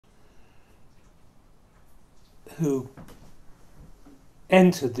who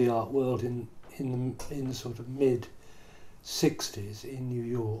entered the art world in the sort of mid-60s in New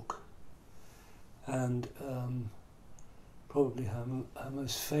York, and probably her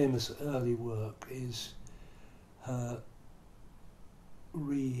most famous early work is her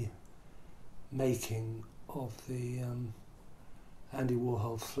remaking of the Andy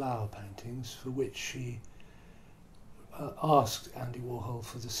Warhol flower paintings, for which she asked Andy Warhol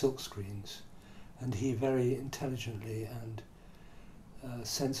for the silkscreens, and he very intelligently and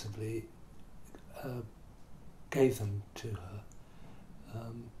sensibly gave them to her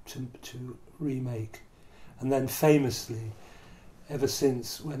to remake. And then famously, ever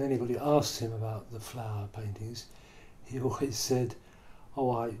since, when anybody asked him about the flower paintings, he always said,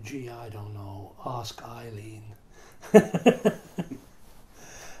 "Oh, I don't know, ask Eileen."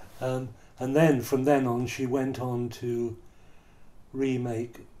 And then from then on she went on to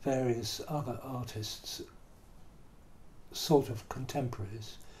remake various other artists, sort of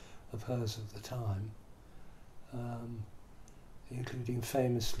contemporaries of hers of the time, including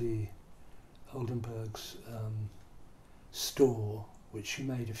famously Oldenburg's store, which she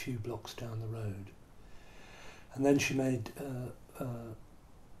made a few blocks down the road. And then she made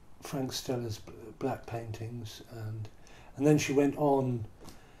Frank Stella's black paintings, and then she went on.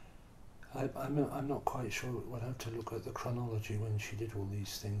 I'm not quite sure. We'll have to look at the chronology when she did all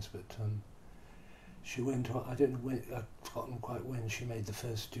these things, but she went on. I don't know when. I've forgotten quite when she made the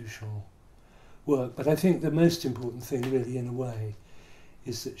first Duchamp work. But I think the most important thing, really, in a way,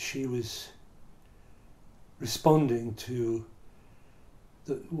 is that she was responding to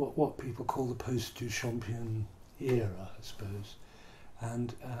what people call the post-Duchampian era, I suppose,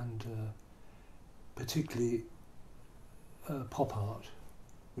 and particularly pop art,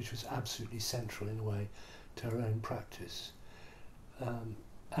 which was absolutely central in a way to her own practice,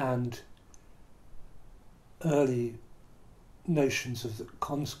 and early notions of the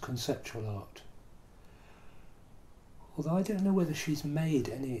conceptual art. Although I don't know whether she's made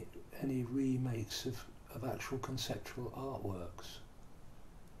any remakes of actual conceptual artworks.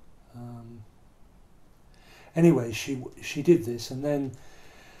 Anyway, she did this, and then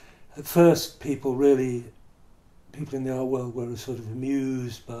at first people in the art world were sort of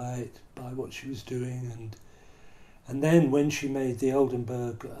amused by what she was doing, and then when she made the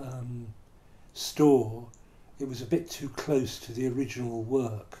Oldenburg store, it was a bit too close to the original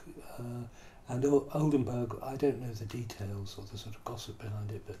work, and Oldenburg, I don't know the details or the sort of gossip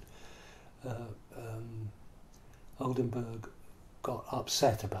behind it, but Oldenburg got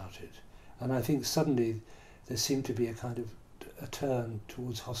upset about it, and I think suddenly there seemed to be a kind of a turn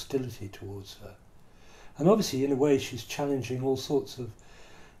towards hostility towards her. And obviously, in a way, she's challenging all sorts of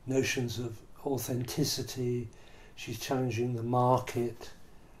notions of authenticity. She's challenging the market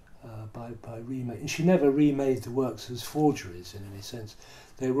by remaking. She never remade the works as forgeries in any sense.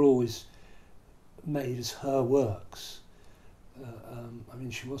 They were always made as her works. I mean,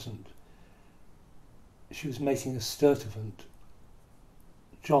 she was making a Sturtevant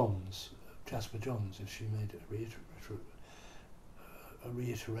Jasper Johns, if she made a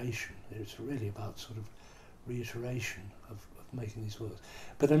reiteration. It's really about sort of reiteration of making these works.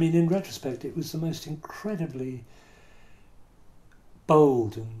 But I mean, in retrospect, it was the most incredibly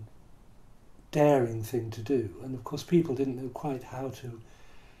bold and daring thing to do. And of course, people didn't know quite how to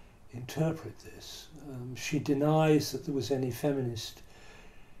interpret this. She denies that there was any feminist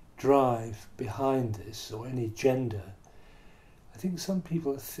drive behind this, or any gender. I think some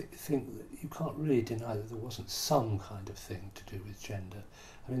people think that you can't really deny that there wasn't some kind of thing to do with gender.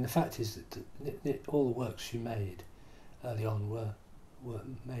 I mean, the fact is that all the works she made early on were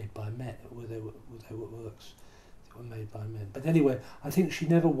made by men. They were works that were made by men. But anyway, I think she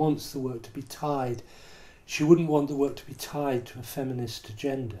never wants the work to be tied. She wouldn't want the work to be tied to a feminist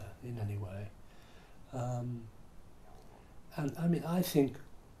agenda in any way. And I mean, I think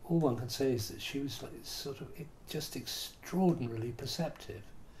all one can say is that she was like sort of just extraordinarily perceptive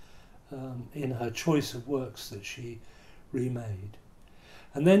in her choice of works that she remade.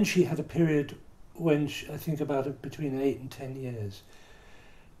 And then she had a period when I think about between 8 and 10 years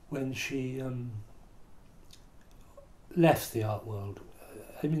when she left the art world.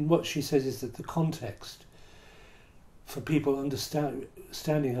 I mean, what she says is that the context for people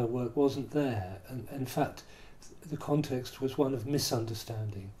understanding her work wasn't there, and in fact the context was one of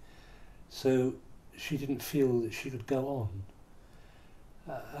misunderstanding. So she didn't feel that she could go on.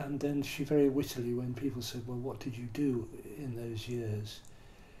 And then she very wittily, when people said, well, what did you do in those years?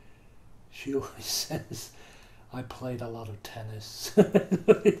 She always says, I played a lot of tennis.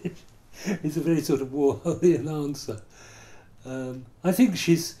 It's a very sort of Warholian answer. I think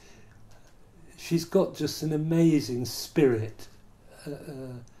she's she's got just an amazing spirit,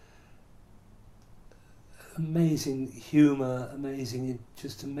 amazing humour,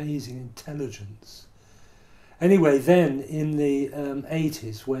 just amazing intelligence. Anyway, then in the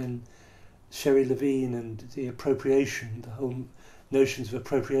 80s, when Sherry Levine and the appropriation, the whole notions of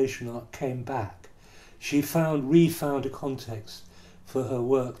appropriation art came back, she refound a context for her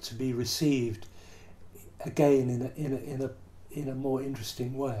work to be received again in a more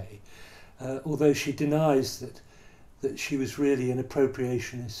interesting way. Although she denies that she was really an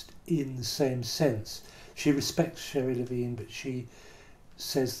appropriationist in the same sense. She respects Sherry Levine, but she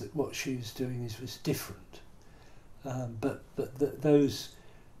says that what she was doing was different. But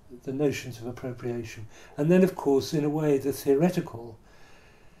the notions of appropriation, and then of course in a way the theoretical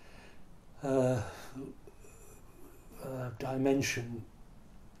dimension,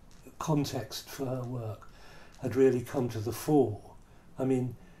 context for her work had really come to the fore. I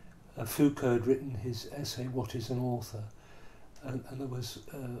mean, Foucault had written his essay "What is an Author," and there was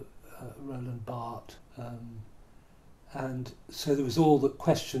Roland Barthes, and so there was all the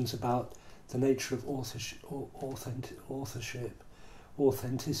questions about the nature of authorship,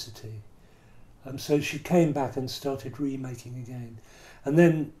 authenticity. So she came back and started remaking again. And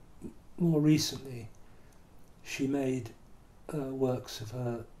then, more recently, she made works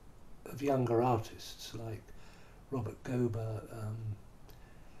of younger artists like Robert Gober,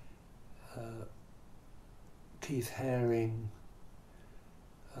 Keith Haring,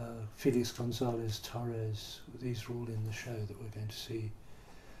 Felix Gonzalez Torres. These are all in the show that we're going to see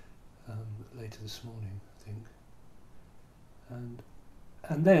later this morning, I think.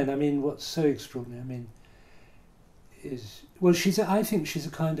 And then, I mean, what's so extraordinary, I mean, is, well, I think she's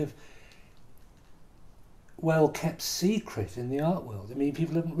a kind of well-kept secret in the art world. I mean,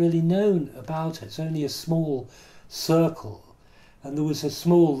 people haven't really known about her. It's only a small circle, and there was a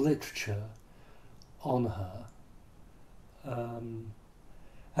small literature on her.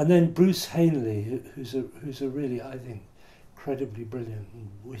 And then Bruce Hanley, who's a really, I think, incredibly brilliant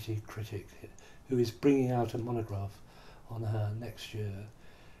and witty critic, who is bringing out a monograph on her next year.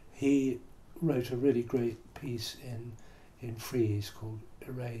 He wrote a really great piece in Frieze called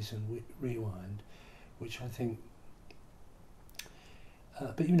Erase and Rewind, which I think,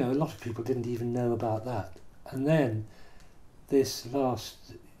 but you know, a lot of people didn't even know about that. And then this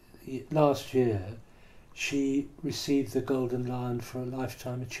last year, she received the Golden Lion for a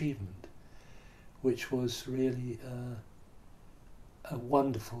lifetime achievement, which was really a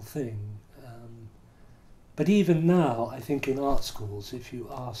wonderful thing. But even now, I think in art schools, if you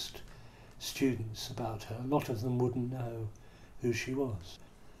asked students about her, a lot of them wouldn't know who she was.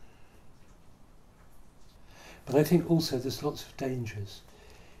 But I think also there's lots of dangers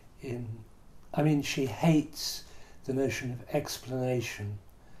in, I mean, she hates the notion of explanation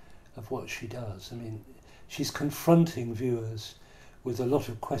of what she does. I mean, she's confronting viewers with a lot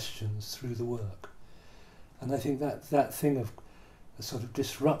of questions through the work. And I think that thing of a sort of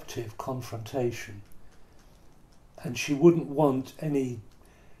disruptive confrontation, and she wouldn't want any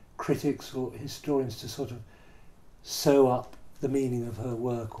critics or historians to sort of sew up the meaning of her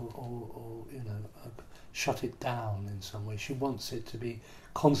work or you know, shut it down in some way. She wants it to be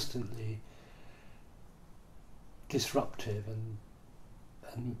constantly disruptive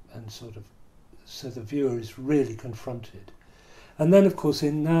and sort of, so the viewer is really confronted. And then of course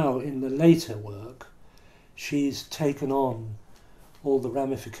in the later work, she's taken on all the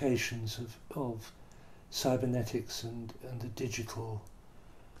ramifications of cybernetics and the digital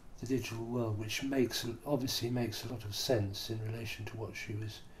world, which obviously makes a lot of sense in relation to what she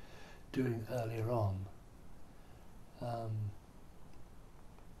was doing earlier on.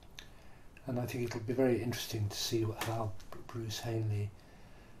 And I think it'll be very interesting to see how Bruce Hanley,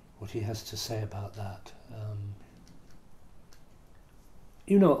 what he has to say about that.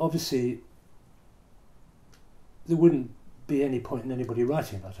 You know, obviously there wouldn't be any point in anybody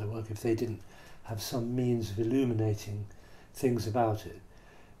writing about her work if they didn't have some means of illuminating things about it.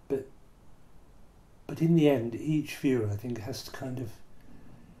 But in the end, each viewer, I think, has to kind of,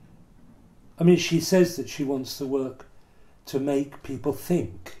 I mean, she says that she wants the work to make people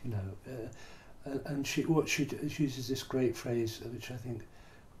think, you know, and she uses this great phrase, which I think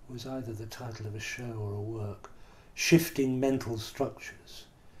was either the title of a show or a work, shifting mental structures.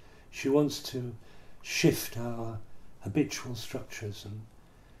 She wants to shift our habitual structures,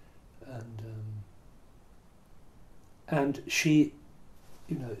 and she,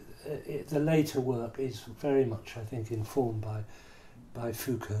 you know, the later work is very much, I think, informed by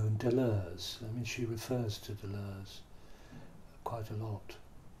Foucault and Deleuze. I mean, she refers to Deleuze quite a lot,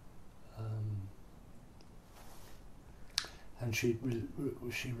 and she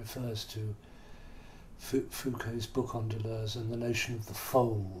refers to Foucault's book on Deleuze and the notion of the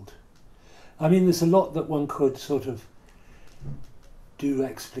fold. I mean, there's a lot that one could sort of do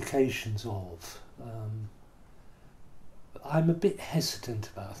explications of. I'm a bit hesitant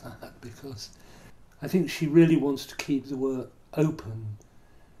about that because I think she really wants to keep the work open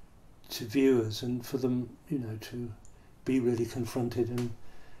to viewers and for them, you know, to be really confronted and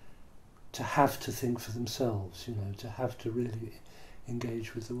to have to think for themselves, you know, to have to really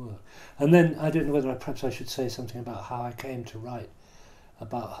engage with the work. And then I don't know whether perhaps I should say something about how I came to write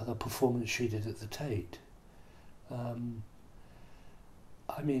about the performance she did at the Tate. I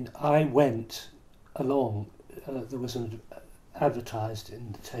mean, I went along, there was an advertised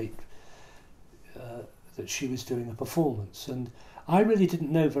in the Tate that she was doing a performance, and I really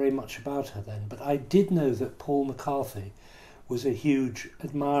didn't know very much about her then, but I did know that Paul McCarthy was a huge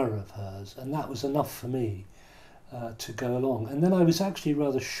admirer of hers, and that was enough for me to go along. And then I was actually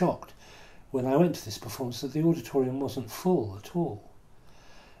rather shocked when I went to this performance that the auditorium wasn't full at all.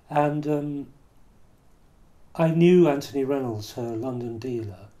 And I knew Anthony Reynolds, her London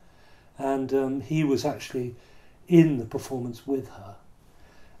dealer, and he was actually in the performance with her.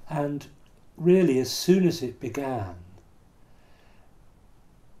 And really, as soon as it began,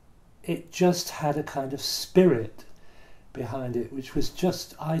 it just had a kind of spirit behind it, which was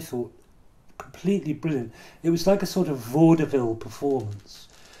just, I thought, completely brilliant. It was like a sort of vaudeville performance.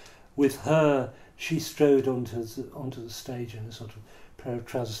 With her, she strode onto the stage in a sort of pair of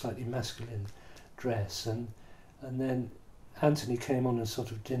trousers, slightly masculine dress, and then Anthony came on in a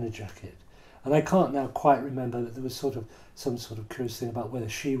sort of dinner jacket. And I can't now quite remember, but there was sort of some sort of curious thing about whether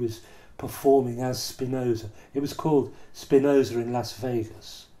she was performing as Spinoza. It was called Spinoza in Las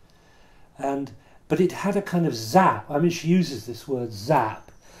Vegas. But it had a kind of zap. I mean, she uses this word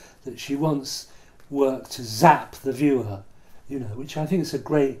zap, that she wants work to zap the viewer, you know, which I think is a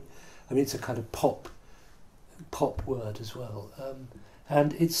great, I mean, it's a kind of pop word as well.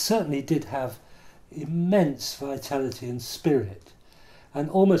 And it certainly did have immense vitality and spirit. And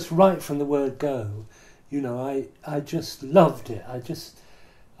almost right from the word go, you know, I just loved it.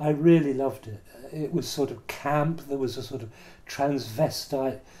 I really loved it. It was sort of camp. There was a sort of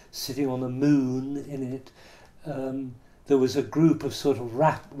transvestite sitting on the moon in it. There was a group of sort of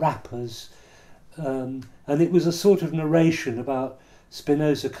rappers. And it was a sort of narration about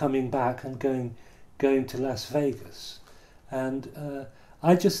Spinoza coming back and going to Las Vegas. And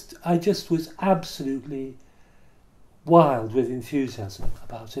I just was absolutely wild with enthusiasm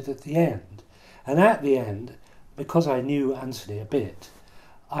about it at the end. And at the end, because I knew Anthony a bit,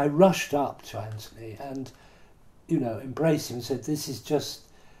 I rushed up to Anthony and, you know, embraced him and said, "This is just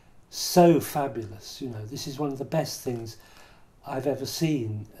so fabulous, you know, this is one of the best things I've ever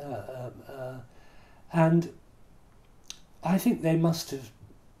seen." And I think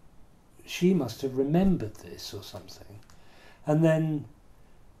she must have remembered this or something. And then,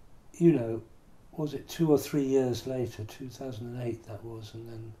 you know, was it 2 or 3 years later, 2008 that was, and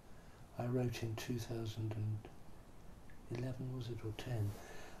then I wrote in 2011, was it, or 10?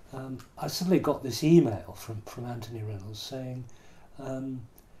 I suddenly got this email from Anthony Reynolds saying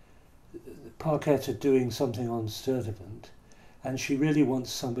Parkett are doing something on Sturtevant, and she really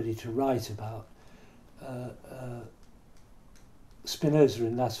wants somebody to write about Spinoza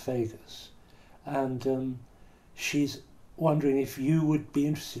in Las Vegas, and she's wondering if you would be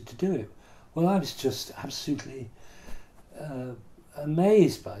interested to do it. Well, I was just absolutely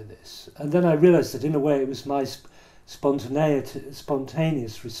amazed by this, and then I realised that in a way it was my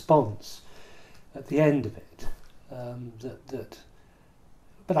spontaneous response at the end of it.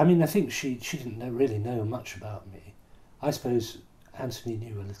 But I mean, I think she didn't really know much about me. I suppose Anthony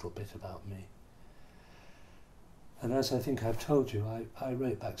knew a little bit about me. And as I think I've told you, I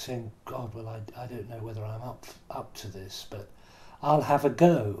wrote back saying, "God, well, I don't know whether I'm up to this, but I'll have a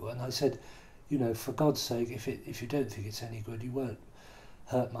go." And I said, you know, for God's sake, if you don't think it's any good, you won't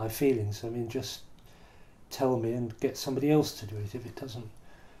hurt my feelings. I mean, just tell me and get somebody else to do it if it doesn't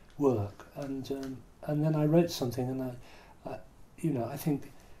work. And then I wrote something, and I you know, I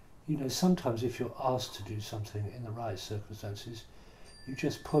think, you know, sometimes if you're asked to do something in the right circumstances, you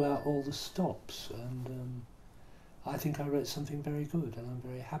just pull out all the stops. And I think I wrote something very good, and I'm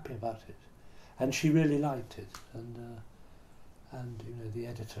very happy about it. And she really liked it, and you know, the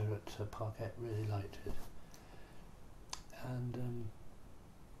editor at Parkett really liked it. And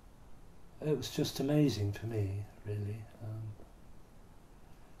it was just amazing for me, really.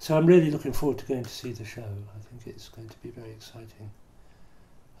 So I'm really looking forward to going to see the show. I think it's going to be very exciting.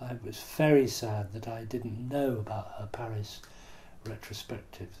 I was very sad that I didn't know about her Paris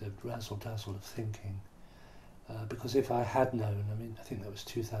retrospective, the razzle-dazzle of thinking. Because if I had known, I mean, I think that was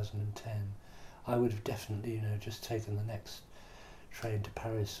 2010, I would have definitely, you know, just taken the next train to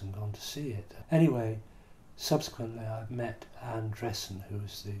Paris and gone to see it. Anyway, subsequently I've met Anne Dressen, who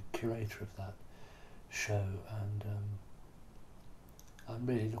was the curator of that show, and I'm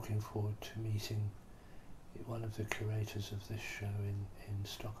really looking forward to meeting one of the curators of this show in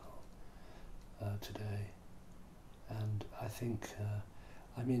Stockholm today. And I think,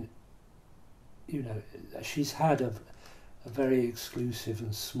 I mean, you know, she's had a very exclusive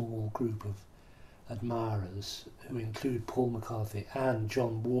and small group of admirers who include Paul McCarthy and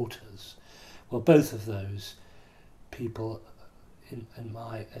John Waters. Well, both of those people, in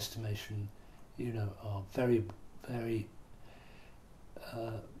my estimation, you know, are very, very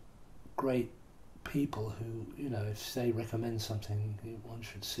great people who, you know, if they recommend something, one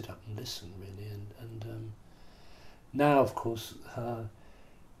should sit up and listen, really. And now, of course, the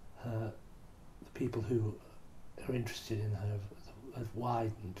people who are interested in her have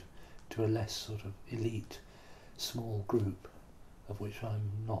widened to a less sort of elite, small group, of which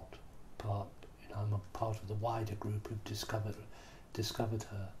I'm not part. You know, I'm a part of the wider group who've discovered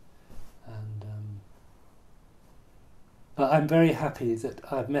her, and but I'm very happy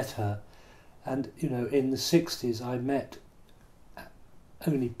that I've met her. And you know, in the 60s, I met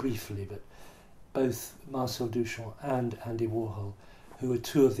only briefly, but both Marcel Duchamp and Andy Warhol, who were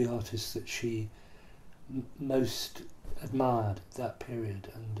two of the artists that she most admired at that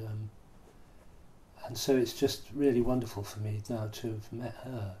period, and so it's just really wonderful for me now to have met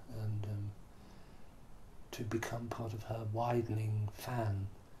her and to become part of her widening fan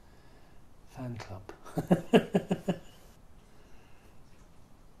club.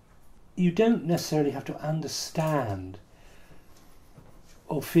 You don't necessarily have to understand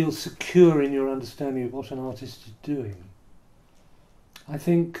or feel secure in your understanding of what an artist is doing. I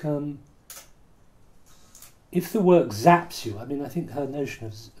think if the work zaps you, I mean, I think her notion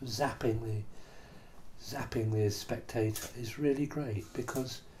of zapping the spectator is really great,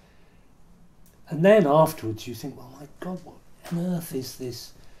 because, and then afterwards you think, well, my God, what on earth is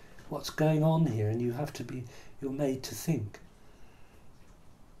this? What's going on here? And you have to be, you're made to think.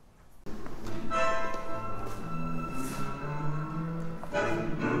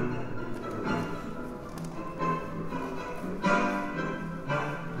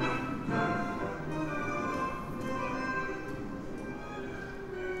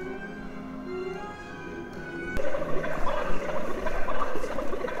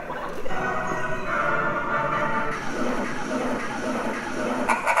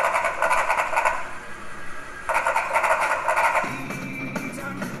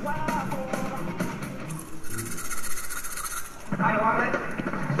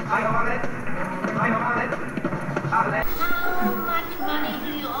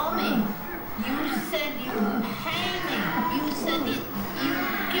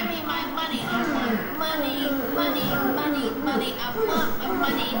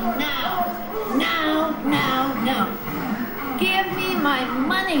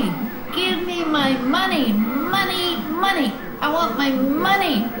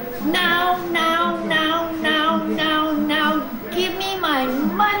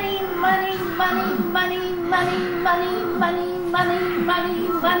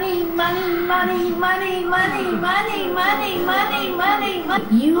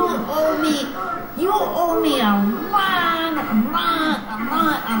 You owe me a lot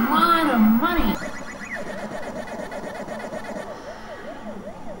of money.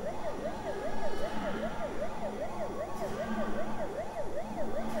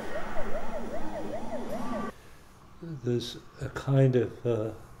 There's a kind of,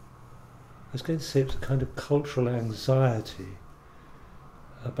 I was going to say it's a kind of cultural anxiety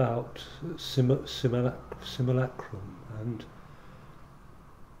about simulacrum and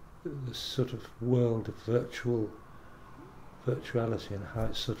this sort of world of virtuality and how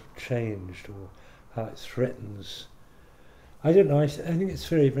it's sort of changed or how it threatens. I don't know, I think it's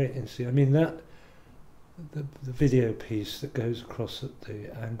very, very interesting. I mean, that the video piece that goes across at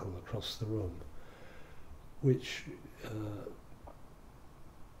the angle across the room, which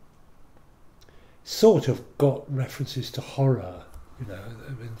sort of got references to horror, you know.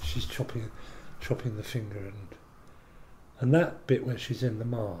 I mean, she's chopping the finger, and that bit where she's in the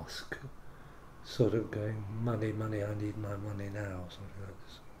mask, sort of going, money, money, I need my money now, something like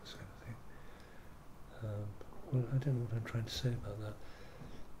this sort of thing. Well, I don't know what I'm trying to say about that,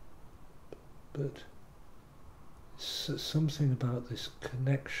 but something about this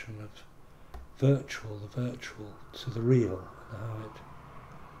connection of the virtual to the real, and how it,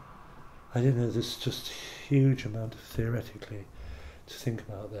 I don't know, there's just a huge amount of theoretically to think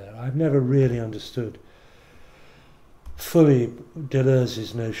about there. I've never really understood fully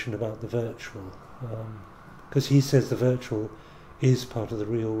Deleuze's notion about the virtual, because he says the virtual is part of the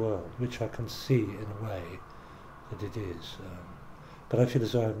real world, which I can see in a way that it is. But I feel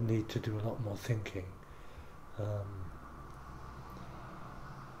as though I need to do a lot more thinking. And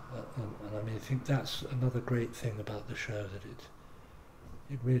I mean, I think that's another great thing about the show, that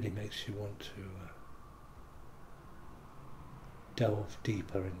it really makes you want to delve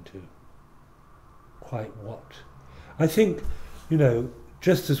deeper into quite what. I think, you know,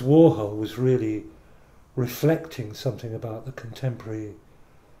 just as Warhol was really reflecting something about the contemporary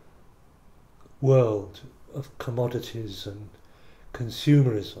world of commodities and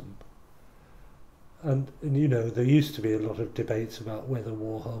consumerism, and you know, there used to be a lot of debates about whether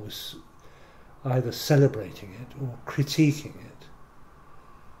Warhol was either celebrating it or critiquing it,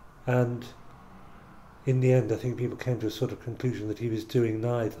 and in the end I think people came to a sort of conclusion that he was doing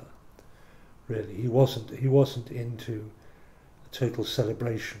neither. Really, he wasn't into a total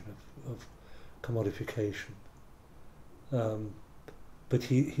celebration of commodification, but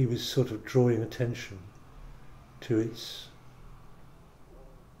he was sort of drawing attention to its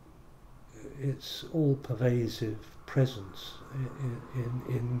all-pervasive presence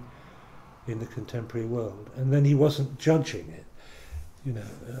in the contemporary world, and then he wasn't judging it. You know,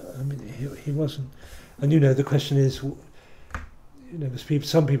 I mean, he wasn't. And you know, the question is, you know,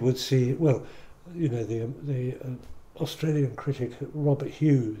 some people would see, well, you know, the Australian critic Robert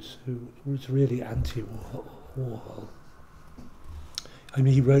Hughes, who was really anti-Warhol. I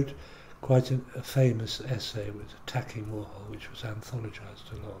mean, he wrote quite a famous essay with attacking Warhol, which was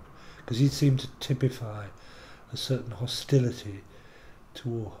anthologized a lot, because he seemed to typify a certain hostility to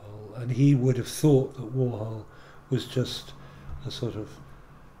Warhol, and he would have thought that Warhol was just a sort of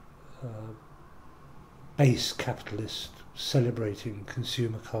base capitalist celebrating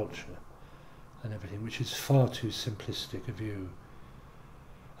consumer culture and everything, which is far too simplistic a view.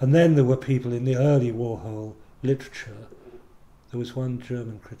 And then there were people in the early Warhol literature. There was one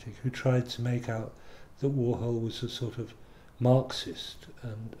German critic who tried to make out that Warhol was a sort of Marxist,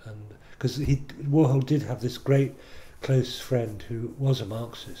 and because Warhol did have this great close friend who was a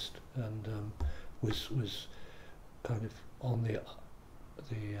Marxist and was kind of on the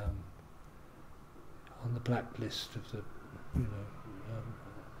blacklist of the, you know,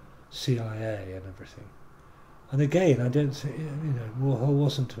 CIA and everything. And again, I don't think, you know, Warhol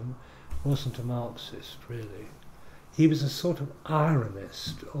wasn't a Marxist really. He was a sort of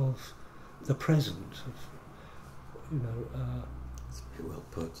ironist of the present, of, you know. It's very well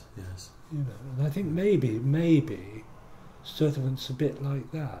put. Yes. You know, and I think maybe Sturtevant's a bit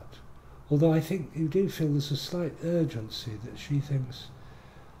like that. Although I think you do feel there's a slight urgency that she thinks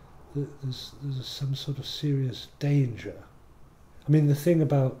that there's some sort of serious danger. I mean, the thing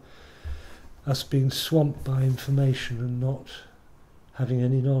about us being swamped by information and not having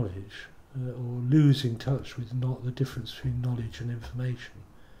any knowledge, or losing touch with not the difference between knowledge and information.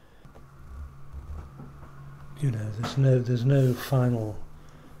 You know, there's no final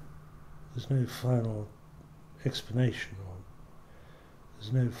explanation, or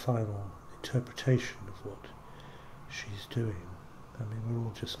there's no final interpretation of what she's doing. I mean, we're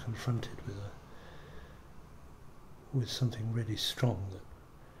all just confronted with something really strong that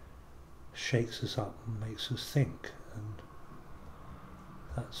shakes us up and makes us think, and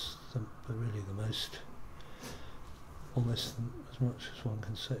that's really the most, almost as much as one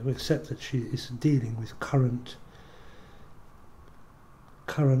can say, except that she is dealing with current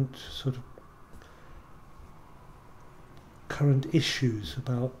sort of current issues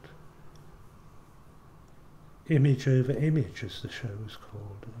about image over image, as the show was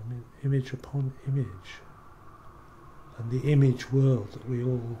called. I mean, image upon image, and the image world that we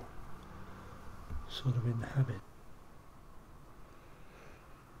all sort of inhabit.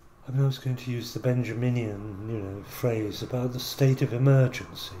 I mean, I was going to use the Benjaminian, you know, phrase about the state of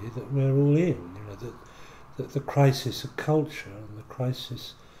emergency that we're all in. You know, that the crisis of culture and the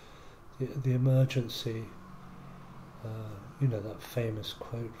crisis, the emergency. You know, that famous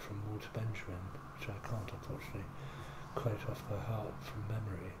quote from Walter Benjamin, which I can't unfortunately quote off by heart from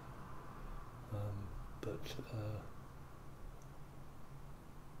memory, but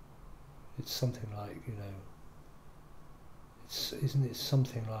it's something like, you know, isn't it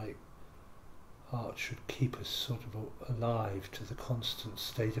something like art should keep us sort of alive to the constant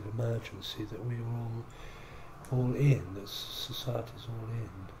state of emergency that we are all in, that society's all in.